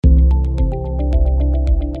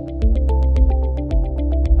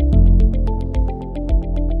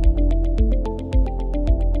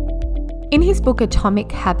In his book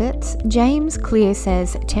Atomic Habits, James Clear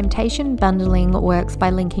says temptation bundling works by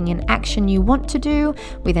linking an action you want to do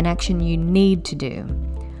with an action you need to do.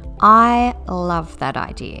 I love that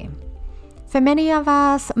idea. For many of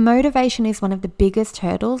us, motivation is one of the biggest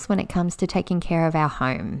hurdles when it comes to taking care of our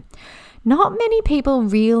home. Not many people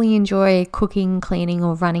really enjoy cooking, cleaning,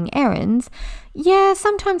 or running errands. Yeah,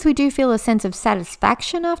 sometimes we do feel a sense of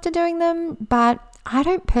satisfaction after doing them, but I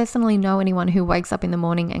don't personally know anyone who wakes up in the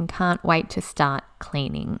morning and can't wait to start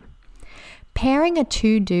cleaning. Pairing a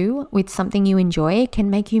to-do with something you enjoy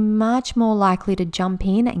can make you much more likely to jump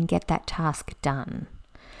in and get that task done.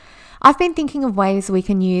 I've been thinking of ways we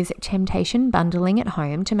can use temptation bundling at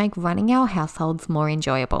home to make running our households more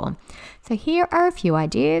enjoyable. So here are a few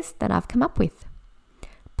ideas that I've come up with.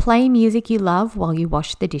 Play music you love while you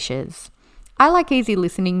wash the dishes. I like easy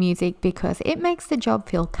listening music because it makes the job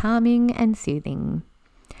feel calming and soothing.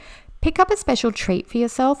 Pick up a special treat for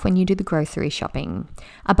yourself when you do the grocery shopping.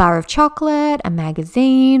 A bar of chocolate, a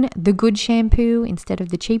magazine, the good shampoo instead of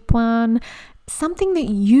the cheap one, something that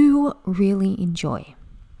you really enjoy.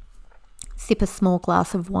 Sip a small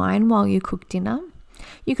glass of wine while you cook dinner.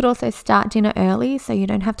 You could also start dinner early so you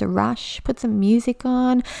don't have to rush, put some music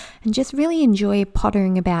on, and just really enjoy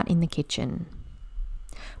pottering about in the kitchen.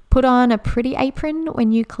 Put on a pretty apron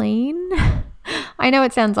when you clean. I know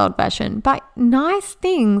it sounds old-fashioned, but nice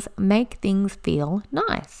things make things feel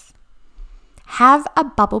nice. Have a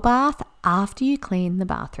bubble bath after you clean the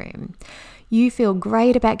bathroom. You feel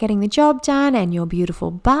great about getting the job done, and your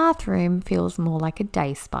beautiful bathroom feels more like a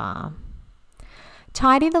day spa.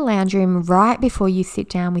 Tidy the lounge room right before you sit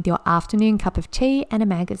down with your afternoon cup of tea and a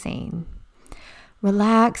magazine.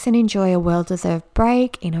 Relax and enjoy a well-deserved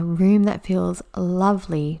break in a room that feels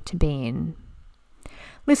lovely to be in.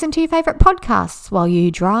 Listen to your favourite podcasts while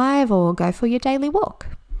you drive or go for your daily walk.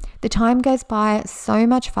 The time goes by so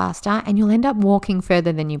much faster and you'll end up walking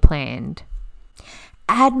further than you planned.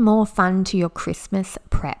 Add more fun to your Christmas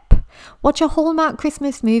prep. Watch a Hallmark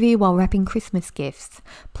Christmas movie while wrapping Christmas gifts.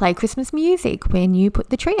 Play Christmas music when you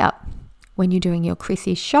put the tree up. When you're doing your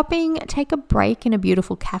Chrissy shopping, take a break in a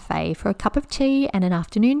beautiful cafe for a cup of tea and an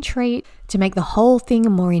afternoon treat to make the whole thing a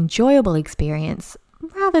more enjoyable experience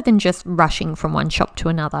rather than just rushing from one shop to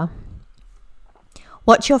another.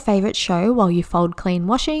 Watch your favourite show while you fold clean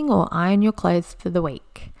washing or iron your clothes for the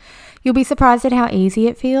week. You'll be surprised at how easy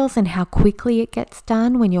it feels and how quickly it gets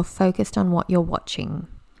done when you're focused on what you're watching.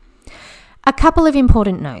 A couple of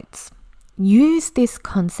important notes. Use this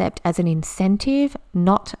concept as an incentive,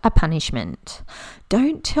 not a punishment.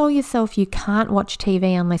 Don't tell yourself you can't watch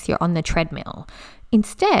TV unless you're on the treadmill.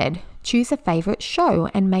 Instead, choose a favourite show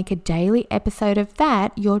and make a daily episode of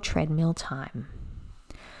that your treadmill time.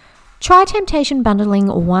 Try temptation bundling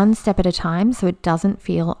one step at a time so it doesn't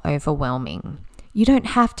feel overwhelming. You don't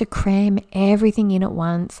have to cram everything in at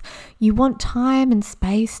once. You want time and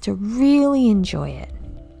space to really enjoy it.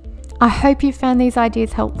 I hope you found these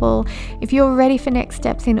ideas helpful. If you're ready for next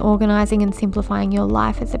steps in organising and simplifying your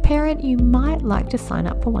life as a parent, you might like to sign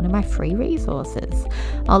up for one of my free resources.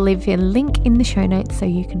 I'll leave a link in the show notes so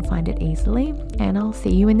you can find it easily, and I'll see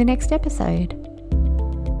you in the next episode.